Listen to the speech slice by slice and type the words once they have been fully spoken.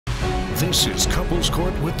This is Couples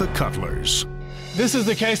Court with the Cutlers. This is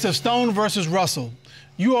the case of Stone versus Russell.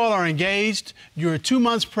 You all are engaged, you're 2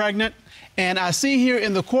 months pregnant, and I see here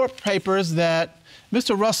in the court papers that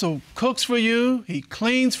Mr. Russell cooks for you, he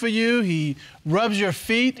cleans for you, he rubs your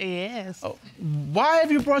feet. Yes. Why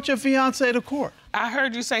have you brought your fiancé to court? I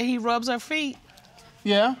heard you say he rubs her feet.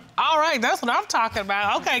 Yeah? All right, that's what I'm talking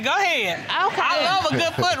about. Okay, go ahead. Okay. I love a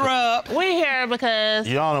good foot rub. We here because...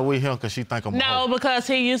 You don't know we here because she think I'm a hoe. No, because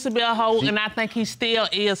he used to be a hoe, and I think he still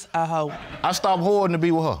is a hoe. I stopped hoarding to be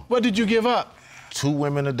with her. What did you give up? 2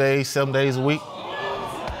 women a day, 7 days a week.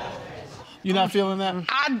 You're not feeling that?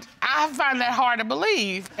 I find that hard to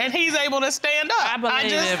believe, and he's able to stand up. I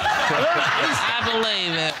believe it. I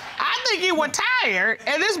believe it. I think you were tired,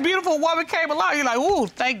 and this beautiful woman came along. You're like, ooh,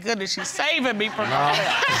 thank goodness she's saving me from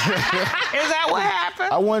that. Is that what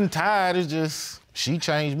happened? I wasn't tired, it's just, she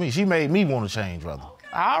changed me. She made me want to change, brother.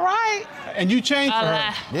 All right. And you changed for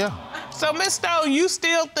her? Yeah. So, Miss Stone, you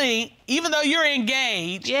still think, even though you're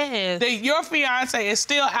engaged, Yes. that your fiance is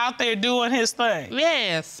still out there doing his thing?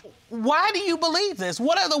 Yes. Why do you believe this?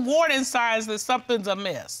 What are the warning signs that something's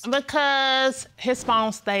amiss? Because his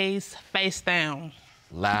phone stays face down.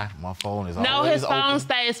 Lie, my phone is No, always his phone open.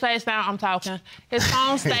 stays face down. I'm talking. His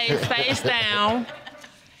phone stays face down.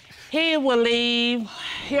 He will leave.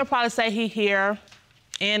 He'll probably say he here,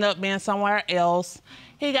 end up being somewhere else.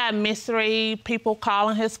 He got mystery people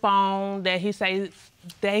calling his phone that he say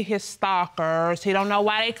they his stalkers. He don't know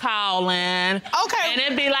why they calling. Okay. And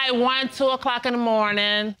it'd be like 1, 2 o'clock in the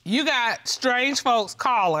morning. You got strange folks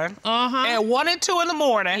calling at 1 and 2 in the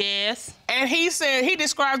morning. Yes. And he said he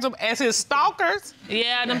describes them as his stalkers.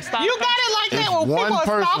 Yeah, them stalkers. You got it like It's that when one people are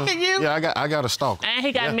person. stalking you? Yeah, I got a stalker. And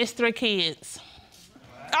he got Yeah. mystery kids.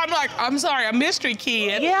 I'm sorry, a mystery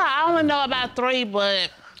kid. Yeah, I only know about 3, but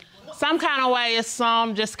some kind of way,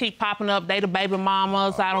 some just keep popping up. They the baby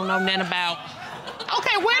mamas. I don't know nothing about.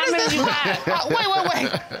 Okay, where How does many this... you got? Wait.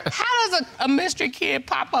 How does a mystery kid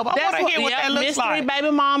pop up? I want to hear what that looks mystery like.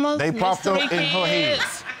 baby mamas. They popped up mystery in her head.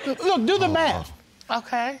 kids. Look, do the math.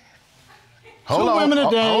 Okay. Hold 2 on, women a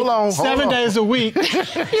day, hold on, 7 on. days a week.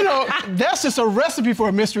 You know, that's just a recipe for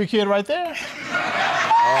a mystery kid right there.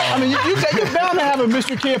 I mean, you're bound to have a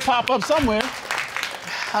mystery kid pop up somewhere.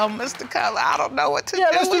 Oh, Mr. Cutler, I don't know what to do. Yeah,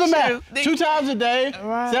 let's do the with math. you. 2 times a day,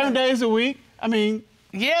 Right. 7 days a week. I mean...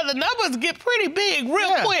 Yeah, the numbers get pretty big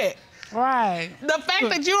real quick. Right. The fact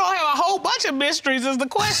that you don't have a whole bunch of mysteries is the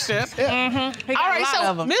question. He got All a right, lot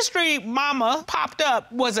of so 'em. mystery mama popped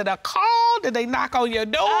up. Was it a call? Did they knock on your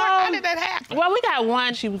door? How did that happen? Well, we got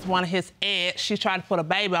one. She was one of his ex. She tried to put a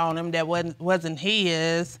baby on him that wasn't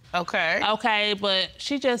his. Okay. Okay, but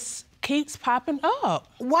she just keeps popping up.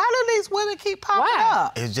 Why do these women keep popping Why?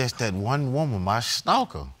 up? It's just that one woman, my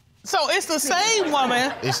stalker. So it's the same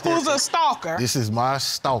woman who's a stalker. This is my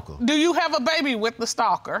stalker. Do you have a baby with the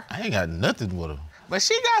stalker? I ain't got nothing with her. But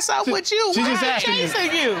she got something with you. She Why just is asking you.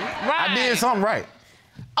 chasing you? Right. I did something right.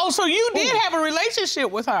 Oh, so you did have a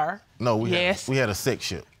relationship with her? No, we Yes. had a sex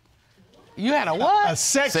ship. You had a what? A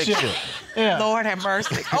sex Sex ship. ship. Yeah. Lord have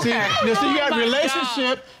mercy. See, Okay. so you got my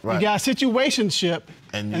relationship, Right. you got situationship,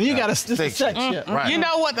 And and you got a sex ship. Right. You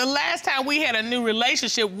know what? The last time we had a new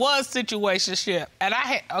relationship was situationship. And I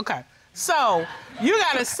had, okay. So, you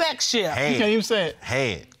got a sex ship. Had. You can't even say it.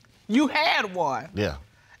 Had. You had one. Yeah.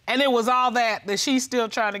 And it was all that she's still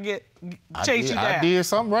trying to chase you down. I did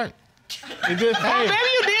something right. It just, Oh, hey, maybe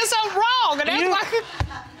you did something wrong. And that's why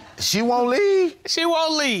She won't leave. she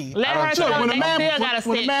won't leave. Let her look, know when they a man, still got a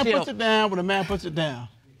when a man sex puts ship. it down, when a man puts it down.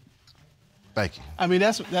 Thank you. I mean,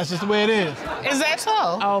 that's just the way it is. Is that so?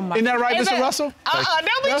 Oh, my. Isn't that right, Is Mr. that- Russell?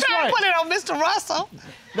 Don't be That's trying right. to put it on Mr. Russell.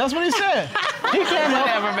 That's what he said. He can't help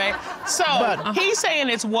it. Whatever, man. So, he's saying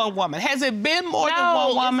it's one woman. Has it been more than No, one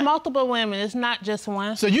it's woman? multiple women. It's not just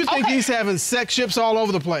one. So you think Okay. he's having sex ships all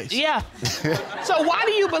over the place? Yeah. So why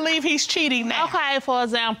do you believe he's cheating now? Okay, for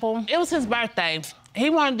example, it was his birthday. He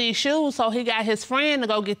wanted these shoes, so he got his friend to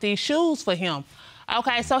go get these shoes for him.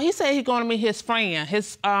 Okay, so he said he's gonna meet his friend.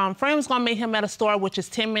 His friend was gonna meet him at a store, which is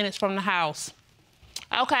 10 minutes from the house.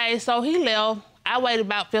 Okay, so he left. I waited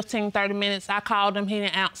about 15, 30 minutes. I called him, he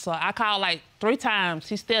didn't answer. I called like 3 times,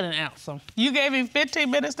 he still didn't answer. You gave him 15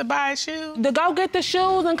 minutes to buy his shoes? To go get the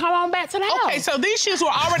shoes and come on back to the house. Okay, so these shoes were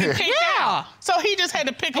already picked Yeah. out. So he just had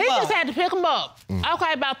to pick them He up. just had to pick them up.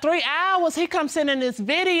 Okay, about 3 hours, he comes sending this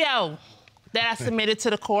video that I submitted to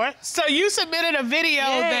the court. So you submitted a video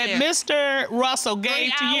that Yeah. Mr. Russell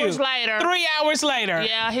gave to you. 3 hours later. 3 hours later.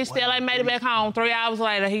 Yeah, he still ain't made it back home. 3 hours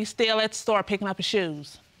later, he's still at the store picking up his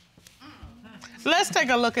shoes. Let's take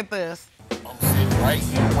a look at this. I'm sitting right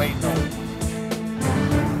here waiting on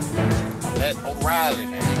that O'Reilly,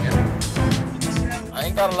 man. I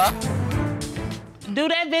ain't got a lot. Do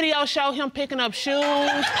that video show him picking up shoes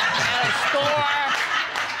at a store?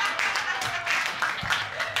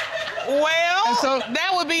 Well, so,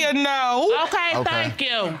 that would be a no. Okay, thank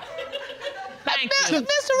you. Thank you.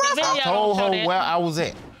 Mr. Russell. I told her where I was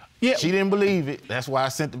at. Yeah. She didn't believe it. That's why I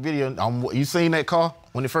sent the video. You seen that car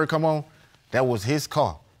when it first come on? That was his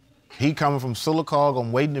car. He coming from Sylacauga.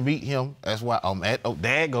 I'm waiting to meet him. That's why I'm at. Oh,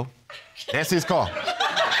 there you go. That's his car.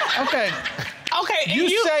 Okay. Okay.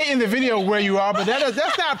 You say in the video where you are, but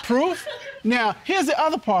that's not proof. Now, here's the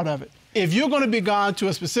other part of it. If you're going to be gone to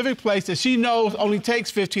a specific place that she knows only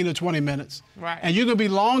takes 15 or 20 minutes, right, and you're going to be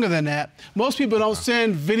longer than that, most people don't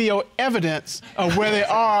send video evidence of where they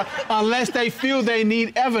are unless they feel they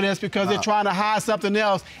need evidence because they're trying to hide something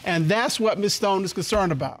else, and that's what Ms. Stone is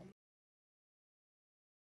concerned about.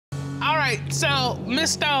 All right, so,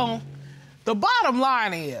 Ms. Stone, the bottom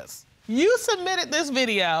line is, you submitted this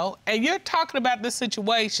video, and you're talking about this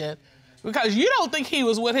situation because you don't think he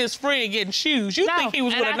was with his friend getting shoes. You think he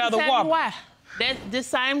was with another woman. You why. This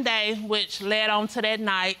same day, which led on to that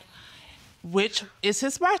night, which is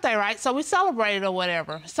his birthday, right? So we celebrated or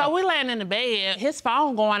whatever. So we laying in the bed, his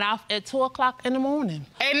phone going off at 2 o'clock in the morning.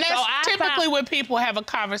 And that's typically when people have a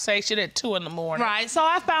conversation at 2 in the morning. Right, so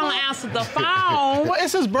I finally answered the phone. Well,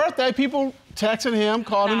 it's his birthday. People texting him,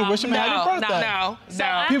 calling him to wish him a happy birthday. No.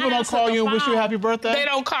 People don't call you and wish you a happy birthday? They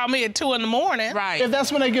don't call me at 2 in the morning. Right. If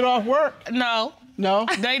that's when they get off work? No. No?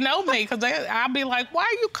 They know me, because I'll be like, why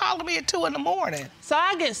are you calling me at 2 in the morning? So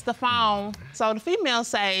I get the phone. So the female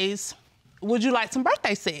says, would you like some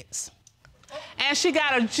birthday sets? And she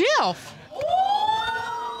got a GIF.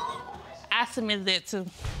 I submitted that too.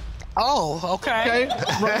 Oh, okay.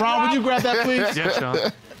 Ron, would you grab that, please? Yeah,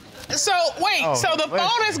 Sean. So, wait, so the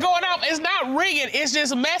phone is going off. It's not ringing. It's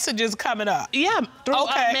just messages coming up. Yeah, through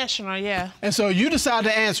Messenger, yeah. And so you decided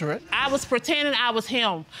to answer it. I was pretending I was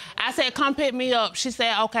him. I said, come pick me up. She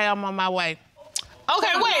said, okay, I'm on my way.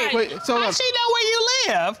 Okay, wait. So how she know where you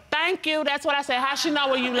live? Thank you. That's what I said. How she know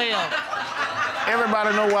where you live?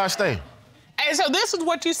 Everybody know where I stay. And so this is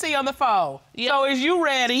what you see on the phone. Yep. So is you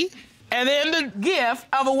ready? And then the GIF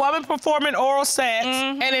of a woman performing oral sex,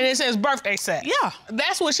 and then it says birthday sex. Yeah.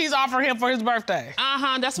 That's what she's offering him for his birthday.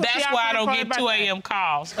 Uh-huh, that's what That's why I don't get 2 a.m.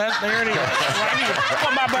 calls. There it is, right here,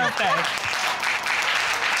 for my birthday.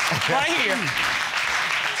 Right here.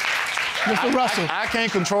 Mr. Russell. I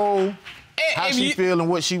can't control how she feel and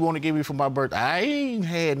what she want to give me for my birthday. I ain't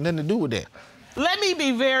had nothing to do with that. Let me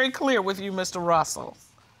be very clear with you, Mr. Russell.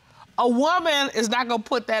 A woman is not gonna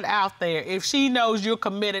put that out there if she knows you're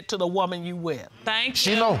committed to the woman you with. Thank you.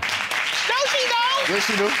 She know. No, she don't. Yes,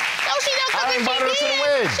 she do. No, she don't. I Because if invited her to she the did,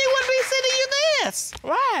 wedding. she wouldn't be sending you this.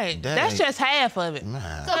 Right. That That's ain't- just half of it.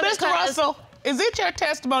 Man. So, Mr. Russell, is it your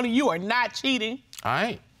testimony you are not cheating? All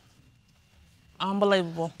right.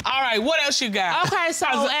 Unbelievable. All right, what else you got? Okay, so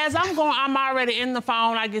as I'm already in the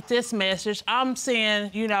phone, I get this message. I'm seeing,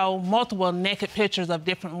 multiple naked pictures of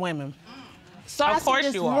different women. So I see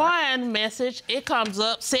this one message, it comes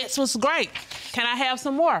up, sex was great. Can I have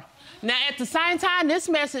some more? Now, at the same time, this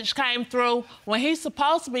message came through when he's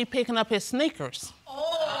supposed to be picking up his sneakers.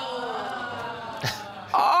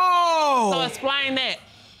 Oh. So explain that.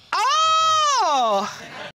 Oh.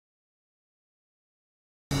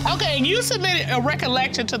 Okay, you submitted a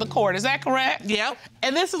recollection to the court, is that correct? Yep.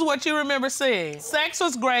 And this is what you remember seeing. Sex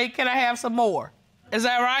was great, can I have some more? Is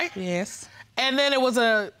that right? Yes. And then it was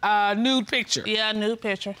a nude picture. Yeah, nude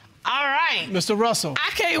picture. All right. Mr. Russell. I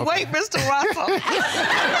can't wait, Mr. Russell.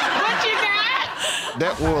 What you got?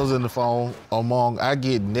 That was in the phone I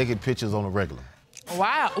get naked pictures on a regular.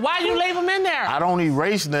 Wow. Why you leave them in there? I don't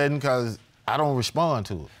erase nothing because I don't respond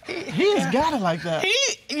to it. He's got it like that.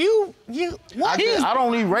 I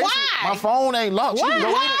don't erase it. My phone ain't locked.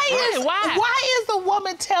 Why is the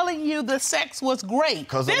woman telling you the sex was great?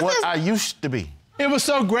 Because of what I used to be. It was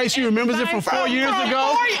so great she remembers it from 4 years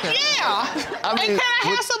ago. Yeah. I mean, and can I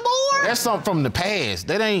have some more? That's something from the past.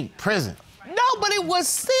 That ain't present. No, but it was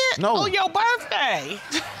sent on your birthday.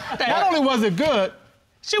 Not only was it good,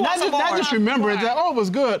 she wants some more. Not just remember it, that, it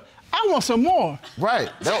was good. I want some more.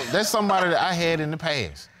 Right. That's somebody that I had in the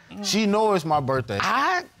past. She knows it's my birthday.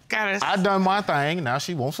 I done my thing, now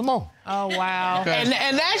she wants some more. Oh, wow. Okay.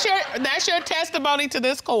 And that's your testimony to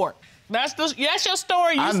this court. That's your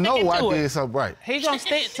story. You I know I to did it. something right. He gonna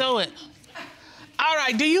stick to it. All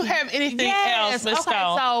right, do you have anything else, Ms. Okay,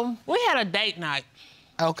 Stone? so we had a date night.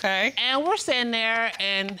 Okay. And we're sitting there,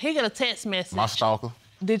 and he get a text message. My stalker.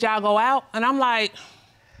 Did y'all go out? And I'm like,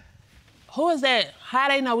 who is that? How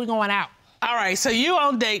they know we going out? All right, so you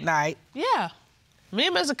on date night. Yeah. Me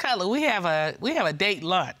and Mr. Cutler, we have a date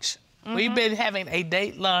lunch. We've been having a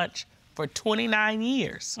date lunch for 29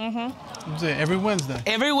 years. Every Wednesday.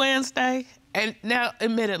 Every Wednesday. And now,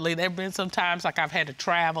 admittedly, there have been some times like I've had to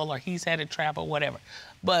travel or he's had to travel, whatever.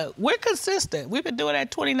 But we're consistent. We've been doing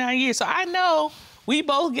that 29 years. So I know we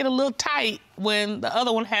both get a little tight when the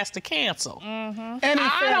other one has to cancel. I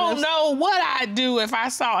don't know what I'd do if I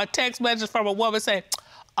saw a text message from a woman saying,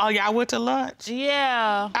 oh, y'all went to lunch?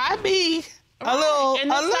 Yeah. I'd be a little...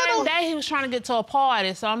 And the same day he was trying to get to a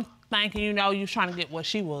party, so I'm thinking, you know, you was trying to get what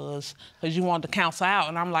she was because you wanted to cancel out.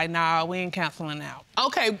 And I'm like, nah, we ain't canceling out.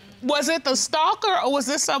 Okay, was it the stalker or was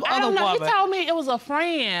this some I other don't know. woman? He told me it was a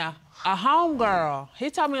friend, a homegirl. He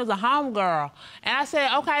told me it was a homegirl. And I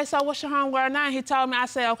said, okay, so what's your homegirl name? He told me, I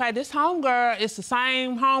said, okay, this homegirl is the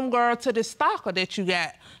same homegirl to this stalker that you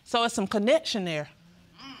got. So it's some connection there.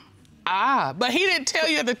 Ah, but he didn't tell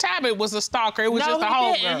you at the time it was a stalker. It was just a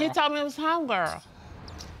homegirl. He told me it was a homegirl.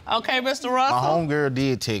 Okay, Mr. Russell. My homegirl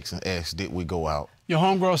did text and ask, did we go out? Your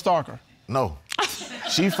homegirl stalker? No.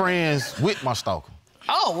 She friends with my stalker.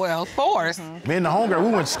 Oh, well, of course. Me and the homegirl,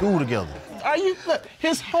 we went to school together. Are you?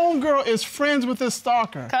 His homegirl is friends with his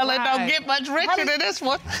stalker. Cause it don't get much richer than this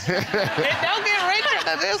one. It don't get richer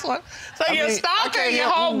than this one. So your stalker and your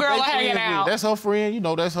homegirl are hanging out. That's her friend, you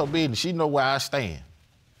know, that's her business. She know where I stand.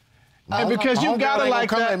 And because you got to like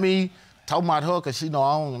come that. at me talking about her because she know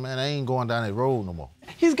I ain't going down that road no more.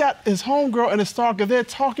 He's got his homegirl and his stalker. They're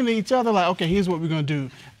talking to each other like, okay, here's what we're gonna do.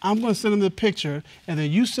 I'm gonna send him the picture, and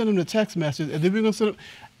then you send him the text message, and then we're gonna send him.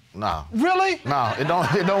 Nah. Really? Nah, it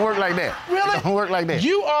don't work like that. Really? It don't work like that.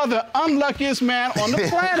 You are the unluckiest man on the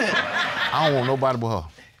planet. I don't want nobody but her.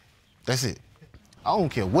 That's it. I don't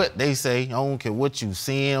care what they say. I don't care what you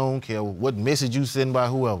send. I don't care what message you send by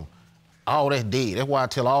whoever. All that's dead. That's why I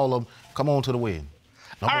tell all of them, come on to the wedding.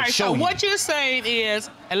 All right, so what you're saying is,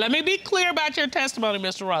 and let me be clear about your testimony,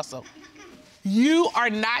 Mr. Russell. You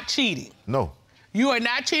are not cheating. No. You are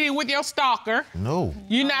not cheating with your stalker. No.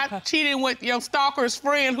 You're not cheating with your stalker's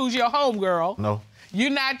friend who's your homegirl. No.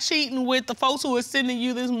 You're not cheating with the folks who are sending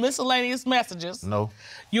you these miscellaneous messages. No.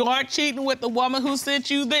 You aren't cheating with the woman who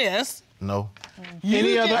sent you this. No.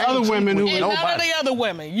 Any other women who... And none of the other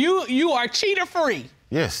women. You are cheater-free.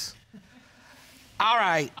 Yes. All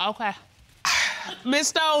right. Okay. Miss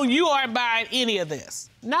Stone, you aren't buying any of this.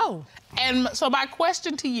 No. And so my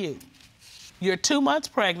question to you, you're 2 months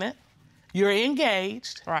pregnant, you're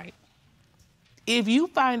engaged. Right. If you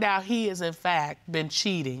find out he has in fact been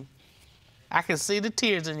cheating, I can see the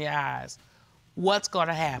tears in your eyes, what's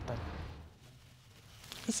gonna happen?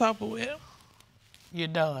 It's over with. You're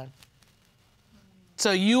done.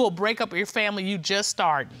 So you will break up your family you just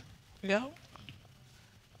started. Yep.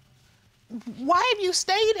 Why have you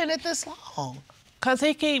stayed in it this long? Cause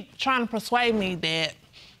he keep trying to persuade me that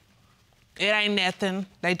it ain't nothing.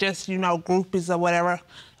 They just, you know, groupies or whatever,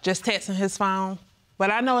 just texting his phone.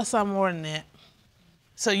 But I know it's something more than that.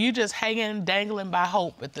 So you just hanging, dangling by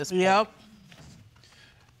hope at this point? Yep.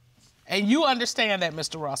 And you understand that,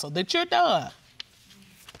 Mr. Russell, that you're done?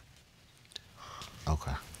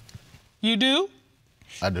 Okay. You do?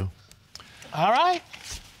 I do. All right.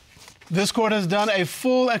 This court has done a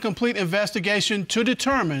full and complete investigation to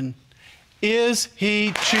determine, is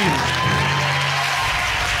he cheating?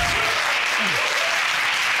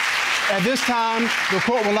 At this time, the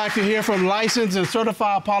court would like to hear from licensed and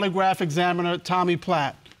certified polygraph examiner Tommy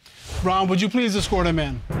Platt. Ron, would you please escort him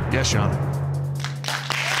in? Yes, Your Honor.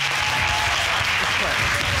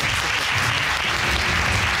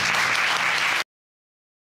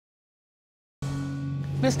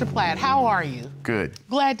 Mr. Platt, how are you? Good.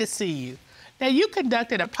 Glad to see you. Now, you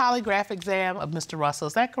conducted a polygraph exam of Mr. Russell,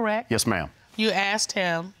 is that correct? Yes, ma'am. You asked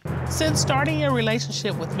him, since starting your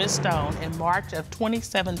relationship with Miss Stone in March of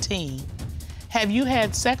 2017, have you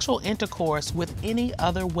had sexual intercourse with any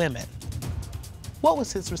other women? What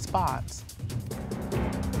was his response?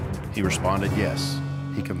 He responded yes.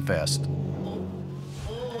 He confessed.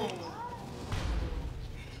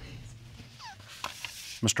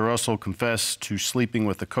 Mr. Russell confessed to sleeping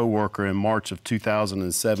with a coworker in March of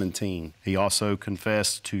 2017. He also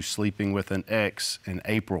confessed to sleeping with an ex in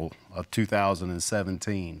April of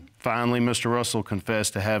 2017. Finally, Mr. Russell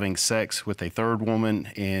confessed to having sex with a third woman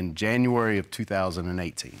in January of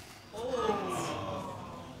 2018.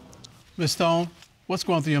 Ms. Stone, what's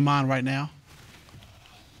going through your mind right now?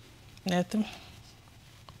 Nothing.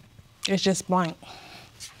 It's just blank.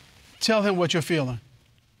 Tell him what you're feeling.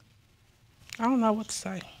 I don't know what to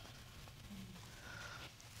say.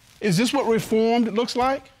 Is this what reformed looks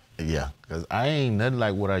like? Yeah, because I ain't nothing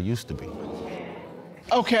like what I used to be.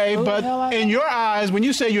 Okay, but in your eyes, when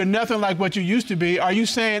you say you're nothing like what you used to be, are you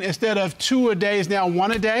saying instead of 2 a day, it's now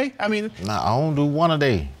 1 a day? I mean... Nah, I don't do 1 a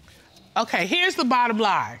day. Okay, here's the bottom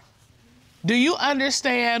line. Do you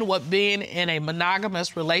understand what being in a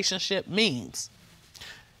monogamous relationship means?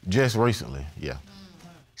 Just recently, yeah.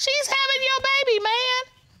 She's having your baby, man.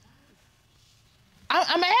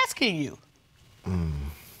 I'm asking you.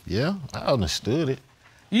 Yeah, I understood it.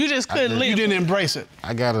 You just couldn't live. You didn't embrace it.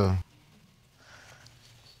 I gotta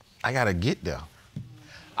get there.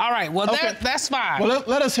 All right, well, Okay. that's fine. Well,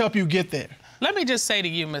 let us help you get there. Let me just say to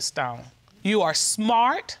you, Miss Stone, you are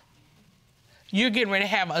smart. You're getting ready to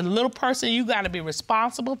have a little person you got to be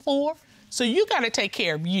responsible for. So you got to take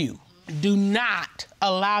care of you. Do not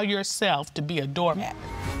allow yourself to be a doormat.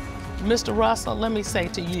 Mr. Russell, let me say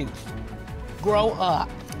to you, grow up.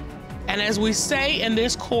 And as we say in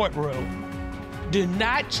this courtroom, do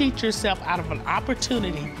not cheat yourself out of an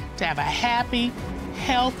opportunity to have a happy,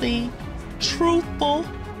 healthy, truthful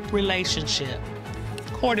relationship.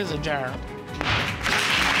 Court is adjourned.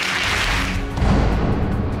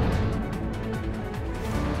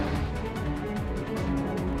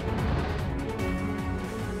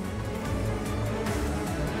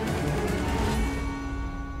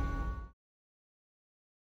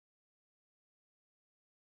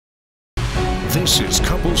 This is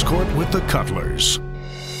Couples Court with the Cutlers.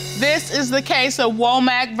 This is the case of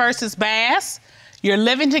WOMACK versus Bass. You're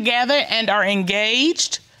living together and are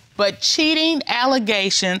engaged, but cheating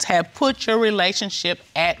allegations have put your relationship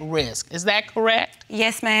at risk. Is that correct?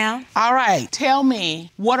 Yes, ma'am. All right, tell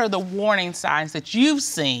me, what are the warning signs that you've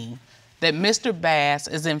seen that Mr. Bass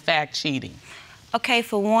is in fact cheating? Okay,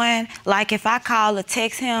 for one, like if I call or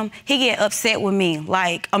text him, he get upset with me,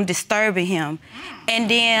 like I'm disturbing him.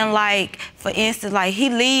 And then like, for instance, like he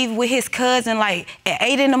leave with his cousin like at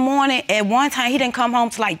 8 in the morning. At one time, he didn't come home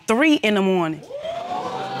till like 3 in the morning.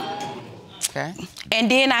 Okay.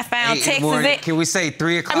 And then I found texts. Can we say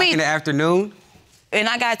 3 o'clock in the afternoon? And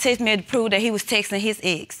I got a text me to prove that he was texting his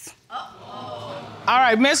ex. All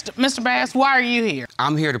right, Mr. Bass, why are you here?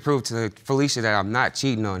 I'm here to prove to Felicia that I'm not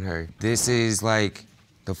cheating on her. This is like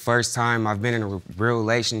the first time I've been in a real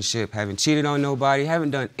relationship, haven't cheated on nobody,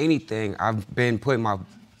 haven't done anything. I've been putting my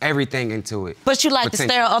everything into it. But you like to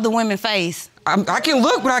stare at other women's face. I can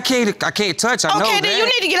look, but I can't touch. I know Okay, that. then you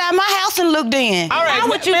need to get out of my house and look then. All right,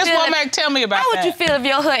 Miss Womack, tell me about that. How would you feel if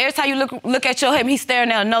your husband, every time you look at your husband, he's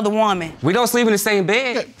staring at another woman? We don't sleep in the same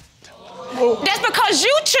bed. That's because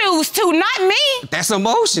you choose to, not me. That's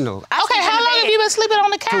emotional. Okay, how long have you been sleeping on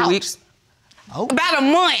the couch? 2 weeks. About a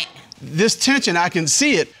month. This tension, I can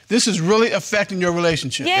see it. This is really affecting your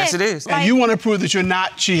relationship. Yes, it is. And you want to prove that you're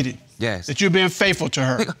not cheating. Yes. That you're being faithful to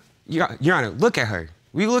her. Your Honor, look at her.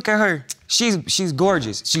 We look at her. She's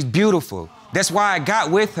gorgeous. She's beautiful. That's why I got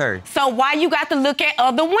with her. So why you got to look at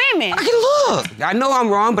other women? I can look. I know I'm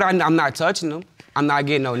wrong, but I'm not touching them. I'm not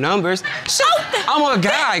getting no numbers. I'm a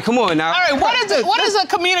guy. Come on now. All right, what is the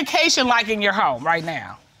communication like in your home right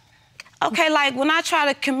now? Okay, like when I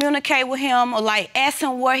try to communicate with him or like ask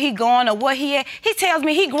him where he going or what he at, he tells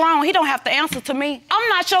me he grown. He don't have to answer to me. I'm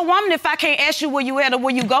not your woman if I can't ask you where you at or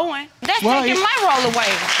where you going. That's taking my role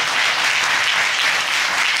away.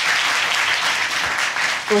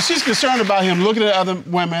 Well, she's concerned about him looking at other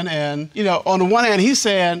women and, you know, on the one hand, he's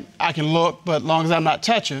saying, I can look, but as long as I'm not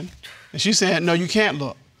touching. And she's saying, no, you can't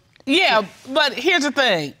look. Yeah, but here's the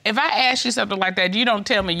thing. If I ask you something like that, you don't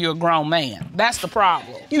tell me you're a grown man. That's the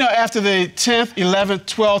problem. You know, after the 10th, 11th,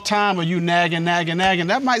 12th time of you nagging,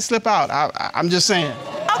 that might slip out. I'm just saying.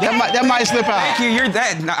 Okay. That might slip out. Thank you,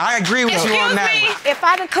 I agree with you on that. Excuse me, if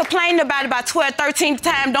I done complained about it about 12, 13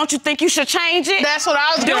 times, don't you think you should change it? That's what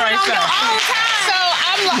I was doing. Do it on your own time.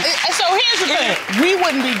 So here's the thing. We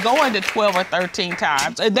wouldn't be going to 12 or 13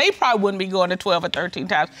 times. They probably wouldn't be going to 12 or 13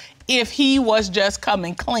 times if he was just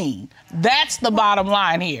coming clean. That's the bottom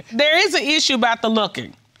line here. There is an issue about the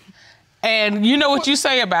looking. And you know what you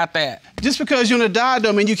say about that. Just because you're on a diet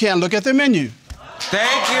don't mean you can't look at the menu.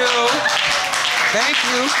 Thank you. Thank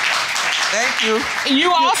you. Thank you.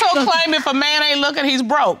 You also claim if a man ain't looking, he's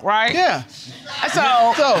broke, right? Yeah. So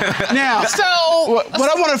now, what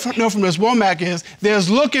I want to know from Ms. Womack is there's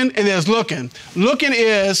looking and there's looking. Looking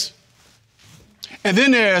is, and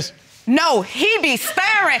then there's. No, he be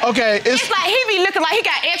staring. Okay, it's like he be looking like he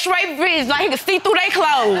got X-ray vision, like he can see through their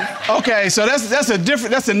clothes. Okay, so that's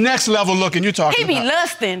the next level looking you're talking about. He be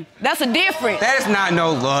lusting. That's a difference. That is not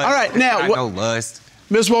no lust. All right, now no lust.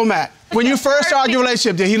 Ms. Womack, when you first started your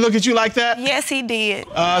relationship, did he look at you like that? Yes, he did.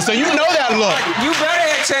 So you know that look. You better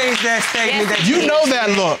have changed that statement. Yes, you know that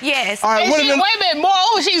look. Yes. All right, wait a minute,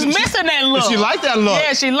 more. She's missing that look. She liked that look.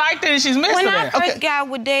 Yeah, she liked it and she's missing it. When I first got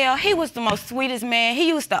with Dale, he was the most sweetest man. He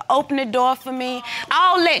used to open the door for me.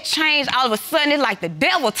 All that changed. All of a sudden, it's like the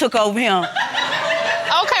devil took over him.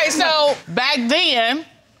 Okay, so back then,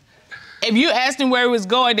 If you asked him where he was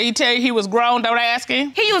going, did he tell you he was grown? Don't ask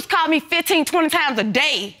him. He used to call me 15, 20 times a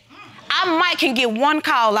day. I might can get one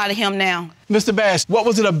call out of him now. Mr. Bass, what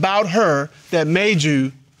was it about her that made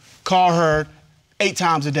you call her 8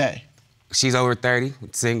 times a day? She's over 30,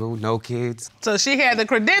 single, no kids. So she had the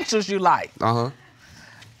credentials you like. Uh-huh.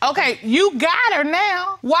 Okay, you got her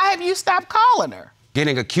now. Why have you stopped calling her?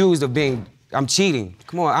 Getting accused of I'm cheating.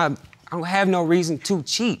 Come on, I don't have no reason to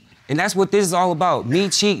cheat. And that's what this is all about, me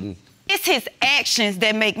cheating. It's his actions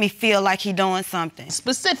that make me feel like he doing something.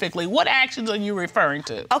 Specifically, what actions are you referring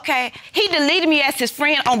to? Okay, he deleted me as his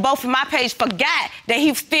friend on both of my pages, forgot that he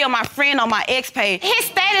was still my friend on my ex page. His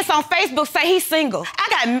status on Facebook say he's single.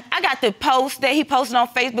 I got the post that he posted on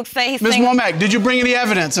Facebook saying he's single. Ms. Womack, did you bring any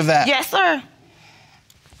evidence of that? Yes, sir.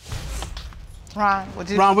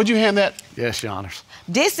 Ron, would you hand that? Yes, Your Honors.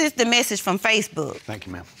 This is the message from Facebook. Thank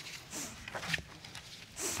you, ma'am.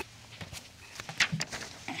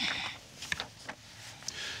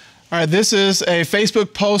 All right, this is a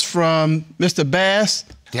Facebook post from Mr. Bass.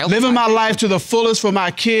 Living my life to the fullest for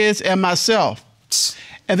my kids and myself.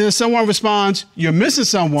 And then someone responds, you're missing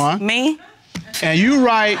someone. Me? And you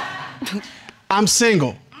write, I'm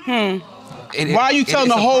single. Why are you telling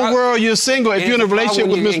the whole world you're single if you're in a relationship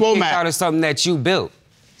with Ms. Womack? Out of something that you built.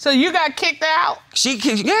 So you got kicked out?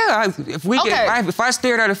 If I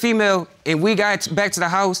stared at a female and we got back to the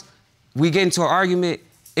house, we get into an argument,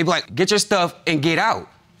 it'd be like, get your stuff and get out.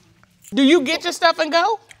 Do you get your stuff and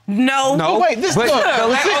go? No. Oh, wait, the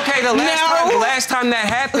last time that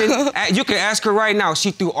happened, you can ask her right now.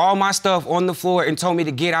 She threw all my stuff on the floor and told me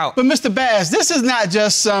to get out. But Mr. Bass, this is not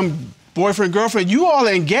just some boyfriend, girlfriend. You all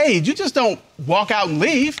engaged. You just don't walk out and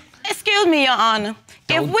leave. Excuse me, Your Honor.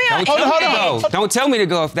 Don't tell me to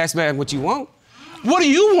go if that's what you want. What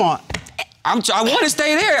do you want? I want to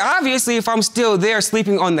stay there. Obviously, if I'm still there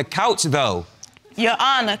sleeping on the couch, though. Your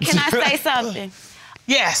Honor, can I say something?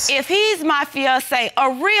 Yes. If he's my fiance,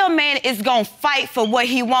 a real man is gonna fight for what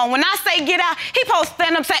he wants. When I say get out, he supposed to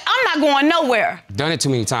stand up and say, I'm not going nowhere. Done it too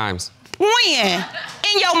many times. When?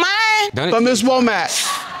 In your mind? But Ms.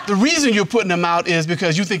 Womack, the reason you're putting him out is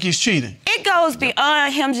because you think he's cheating. It goes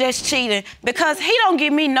beyond him just cheating because he don't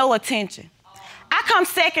give me no attention. I come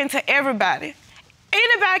second to everybody.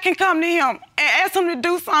 Anybody can come to him and ask him to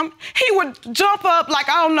do something. He would jump up like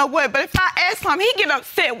I don't know what, but if I ask him, he get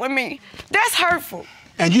upset with me. That's hurtful.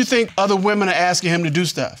 And you think other women are asking him to do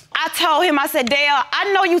stuff? I told him, I said, Dale,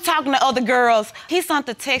 I know you talking to other girls. He sent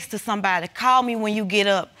a text to somebody, call me when you get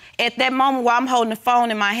up. At that moment while I'm holding the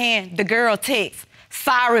phone in my hand, the girl texts,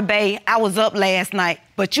 sorry, babe, I was up last night,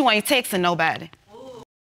 but you ain't texting nobody.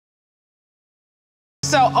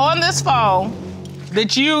 So on this phone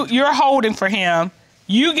that you're holding for him,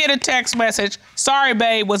 you get a text message, sorry,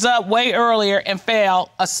 babe, was up way earlier and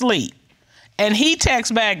fell asleep. And he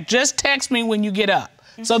texts back, just text me when you get up.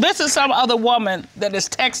 So this is some other woman that is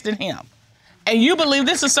texting him. And you believe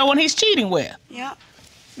this is someone he's cheating with. Yeah.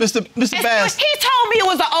 Mr. Bass. He told me it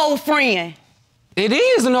was an old friend. It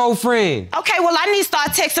is an old friend. Okay, well, I need to start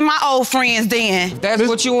texting my old friends then. If that's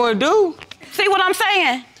what you want to do. See what I'm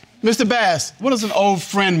saying? Mr. Bass, what does an old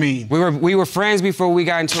friend mean? We were friends before we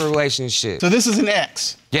got into a relationship. So this is an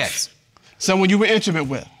ex? Yes. Someone you were intimate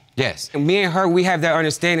with? Yes. And me and her, we have that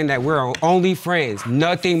understanding that we're only friends,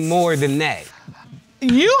 nothing more than that.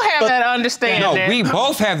 You have that understanding. No, we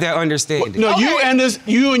both have that understanding. No, you and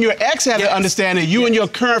your ex have that understanding. You and your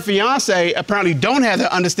current fiance apparently don't have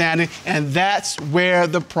that understanding, and that's where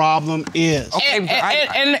the problem is. Okay,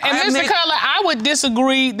 and Mr. Cutler, I would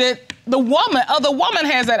disagree that the other woman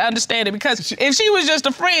has that understanding, because if she was just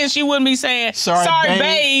a friend, she wouldn't be saying, sorry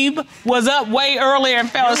babe, was up way earlier and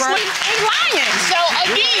fell asleep. He's lying. So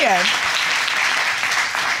again,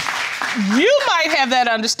 you might have that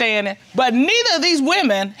understanding, but neither of these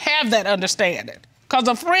women have that understanding. Because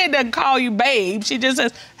a friend doesn't call you babe, she just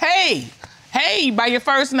says, hey, by your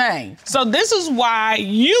first name. So this is why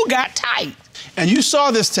you got tight. And you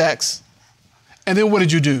saw this text, and then what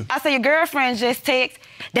did you do? I said, your girlfriend just text.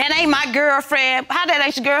 That ain't my girlfriend. How that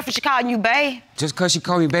ain't your girlfriend? She calling you babe. Just because she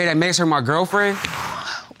called me babe, that makes her my girlfriend?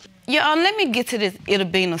 Yeah, let me get to this It'll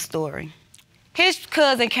Be a story. His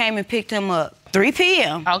cousin came and picked him up. 3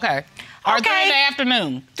 p.m. Okay. Or 3 in the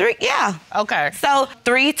afternoon? 3, yeah. Okay. So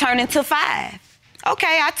 3 turned into 5.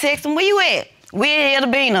 Okay, I text him, where you at? We're at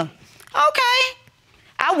Itabena. Okay.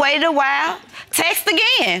 I waited a while. Text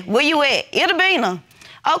again, where you at? Itabena.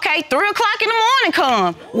 Okay, 3 o'clock in the morning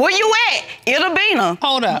come. Where you at? Itabena.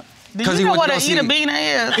 Hold up. Do you know what an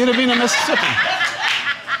Itabena is? Itabena, Mississippi.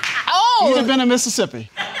 Oh. Itabena, Mississippi. Okay.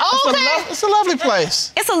 It's a lovely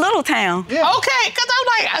place. It's a little town. Yeah. Okay, because I'm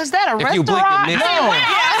like, is that a If you blink, restaurant? you'll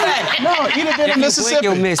miss it. No, Itabena, Mississippi.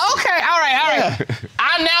 Okay, all right.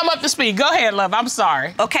 I'm up to speed. Go ahead, love. I'm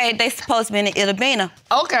sorry. Okay, they supposed to be in the Itabina.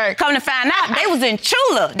 Okay. Come to find out, they was in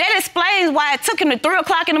Chula. That explains why it took him to 3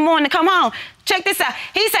 o'clock in the morning to come home. Check this out.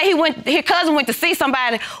 He said his cousin went to see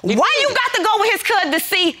somebody. Why you got to go with his cousin to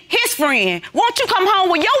see his friend? Won't you come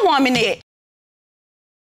home with your woman at?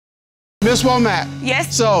 Miss Womack.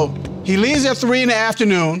 Yes? So, he leaves at 3 in the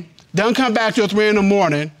afternoon, doesn't come back till 3 in the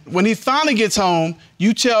morning. When he finally gets home,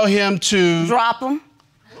 you tell him to... Drop him.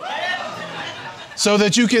 So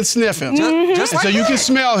that you can sniff him. Just like so you can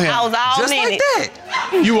smell him. I was all Just in like it.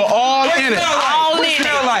 that. You were all in it. All What in it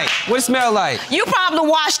smell it. like? What it smell like? You probably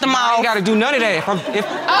washed them I all. ain't got to do none of that.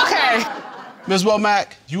 Okay. Ms.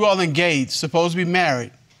 Womack, you all engaged, supposed to be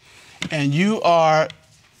married, and you are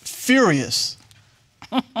furious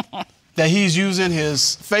that he's using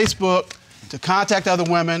his Facebook to contact other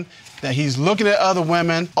women, that he's looking at other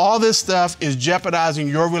women. All this stuff is jeopardizing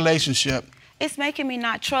your relationship. It's making me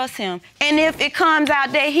not trust him. And if it comes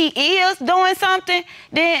out that he is doing something,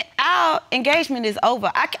 then our engagement is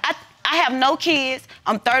over. I have no kids.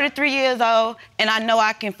 I'm 33 years old, and I know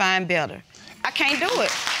I can find better. I can't do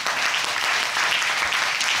it.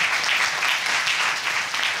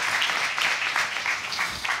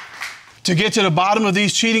 To get to the bottom of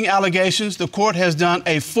these cheating allegations, the court has done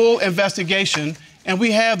a full investigation, and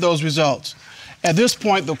we have those results. At this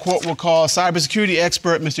point, the court will call cybersecurity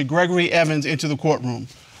expert Mr. Gregory Evans into the courtroom.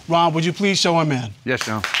 Ron, would you please show him in? Yes,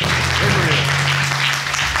 John.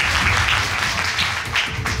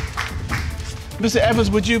 Mr. Evans,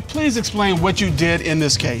 would you please explain what you did in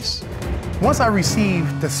this case? Once I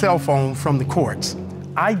received the cell phone from the courts,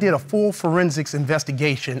 I did a full forensics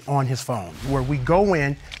investigation on his phone, where we go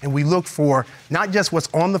in and we look for not just what's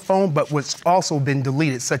on the phone, but what's also been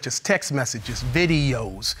deleted, such as text messages,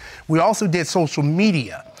 videos. We also did social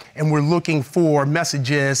media, and we're looking for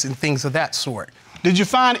messages and things of that sort. Did you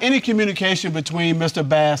find any communication between Mr.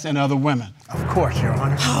 Bass and other women? Of course, Your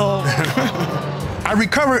Honor. I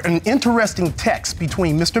recovered an interesting text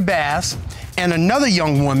between Mr. Bass and another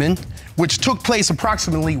young woman, which took place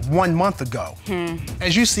approximately 1 month ago.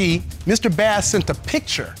 As you see, Mr. Bass sent a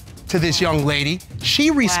picture to this young lady.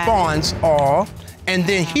 She responds, "Aw," and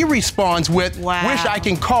then he responds with, "Wish I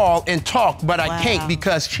can call and talk, but I can't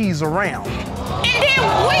because she's around." And then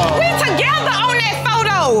we together on that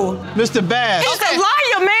photo. Mr. Bass. He's a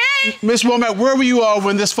liar, man. Ms. Womack, where were you all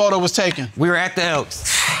when this photo was taken? We were at the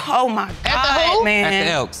Elks. Oh, my God, man. At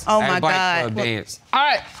the Elks. Oh, at my a bike God. club dance. All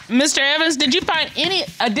right, Mr. Evans, did you find any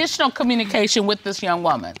additional communication with this young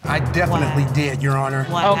woman? I definitely did, Your Honor.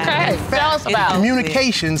 Okay, tell us about it.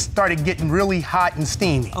 Communications started getting really hot and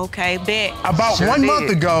steamy. Okay, bet. About 1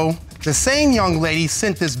 month ago, the same young lady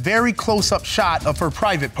sent this very close-up shot of her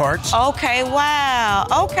private parts. Okay, wow.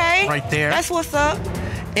 Okay. Right there. That's what's up.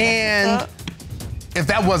 And if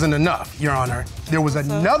that wasn't enough, Your Honor, there was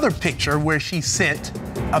another picture where she sent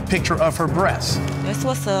a picture of her breasts. That's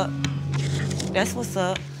what's up. That's what's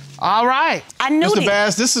up. All right. I knew Mr.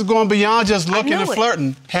 Bass, this is going beyond just looking and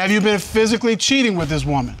flirting. Have you been physically cheating with this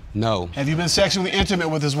woman? No. Have you been sexually intimate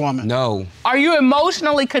with this woman? No. Are you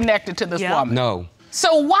emotionally connected to this woman? No.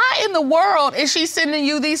 So why in the world is she sending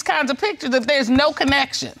you these kinds of pictures if there's no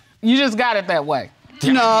connection? You just got it that way.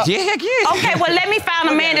 No. Yeah, heck yeah. Okay, well, let me find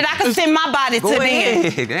a man that I can send my body to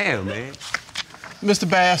then. Damn, man. Mr.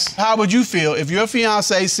 Bass, how would you feel if your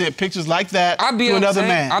fiance sent pictures like that to another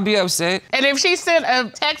man? I'd be upset. And if she sent a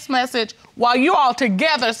text message while you all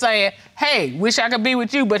together saying, "Hey, wish I could be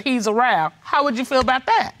with you, but he's around," how would you feel about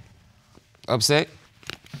that? Upset.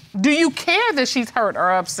 Do you care that she's hurt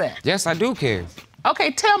or upset? Yes, I do care.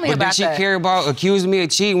 Okay, tell me But about did she that. care about accusing me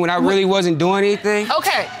of cheating when I really wasn't doing anything?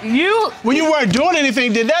 Okay, When you weren't doing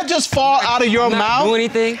anything, did that just fall out of your Not mouth? doing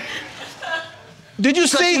anything? Did you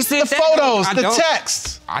see the photos, the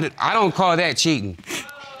texts? I don't call that cheating.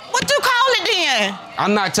 What you call it then?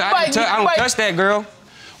 I'm not. I don't touch that girl.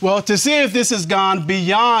 Well, to see if this has gone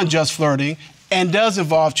beyond just flirting and does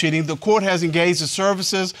involve cheating, the court has engaged the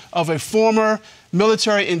services of a former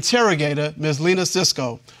military interrogator, Ms. Lena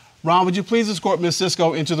Cisco. Ron, would you please escort Ms.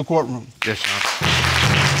 Cisco into the courtroom? Yes, John.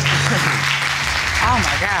 Oh,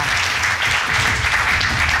 my God.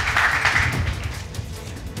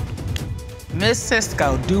 Miss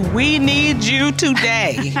Cisco, do we need you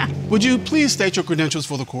today? Would you please state your credentials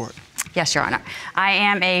for the court? Yes, Your Honor. I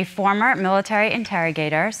am a former military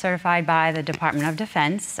interrogator certified by the Department of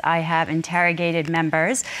Defense. I have interrogated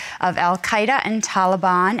members of Al-Qaeda and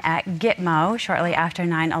Taliban at Gitmo shortly after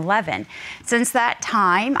 9/11. Since that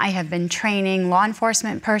time, I have been training law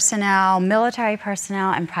enforcement personnel, military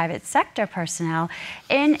personnel, and private sector personnel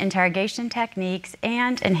in interrogation techniques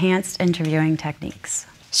and enhanced interviewing techniques.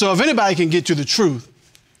 So if anybody can get to the truth,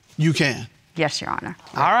 You can. Yes, Your Honor.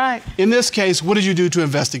 All right. In this case, what did you do to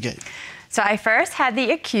investigate? So I first had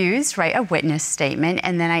the accused write a witness statement,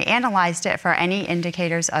 and then I analyzed it for any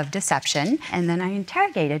indicators of deception, and then I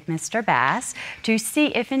interrogated Mr. Bass to see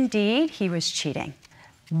if indeed he was cheating.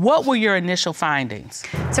 What were your initial findings?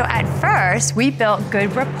 So at first, we built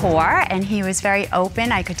good rapport, and he was very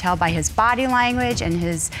open. I could tell by his body language and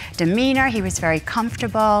his demeanor. He was very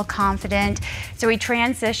comfortable, confident. So we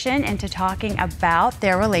transitioned into talking about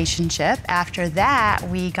their relationship. After that,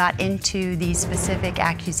 we got into the specific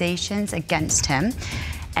accusations against him.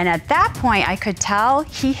 And at that point, I could tell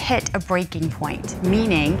he hit a breaking point,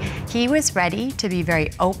 meaning he was ready to be very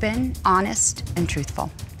open, honest, and truthful.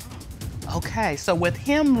 Okay, so with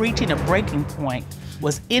him reaching a breaking point,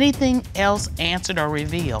 was anything else answered or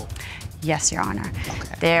revealed? Yes, Your Honor.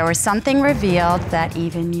 Okay. There was something revealed that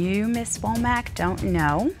even you, Miss Womack, don't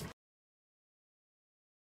know.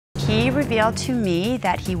 He revealed to me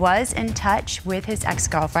that he was in touch with his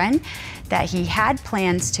ex-girlfriend, that he had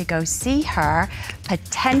plans to go see her,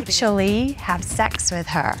 potentially have sex with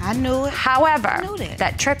her. I knew it. However,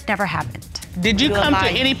 that trip never happened. Did you come to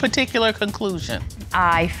any particular conclusion?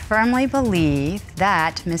 I firmly believe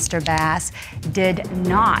that Mr. Bass did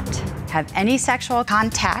not have any sexual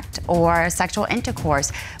contact or sexual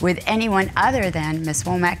intercourse with anyone other than Miss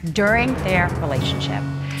Womack during their relationship.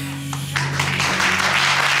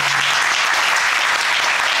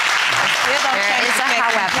 There is a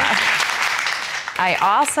however. I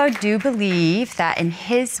also do believe that in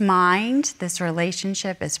his mind, this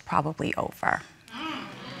relationship is probably over.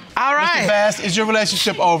 All right. Mr. Bass, is your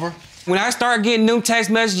relationship over? When I started getting them text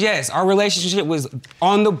messages, yes, our relationship was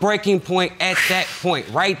on the breaking point at that point,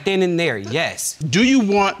 right then and there, yes. Do you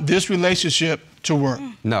want this relationship to work?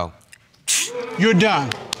 No. You're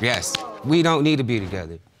done? Yes. We don't need to be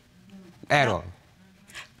together at all.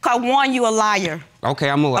 Cause one, you a liar. Okay,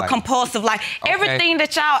 I'm a liar. A compulsive liar. Okay. Everything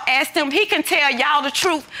that y'all asked him, he can tell y'all the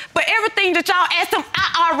truth. But everything that y'all asked him,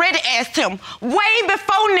 I already asked him way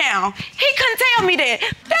before now. He couldn't tell me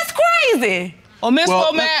that. That's crazy. Well, Miss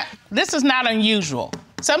Womack, this is not unusual.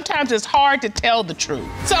 Sometimes it's hard to tell the truth.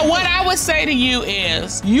 So what I would say to you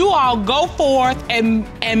is, you all go forth and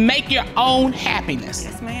make your own happiness.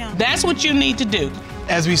 Yes, ma'am. That's what you need to do.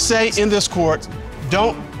 As we say in this court,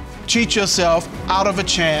 don't cheat yourself out of a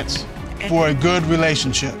chance for a good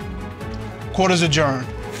relationship. Court is adjourned.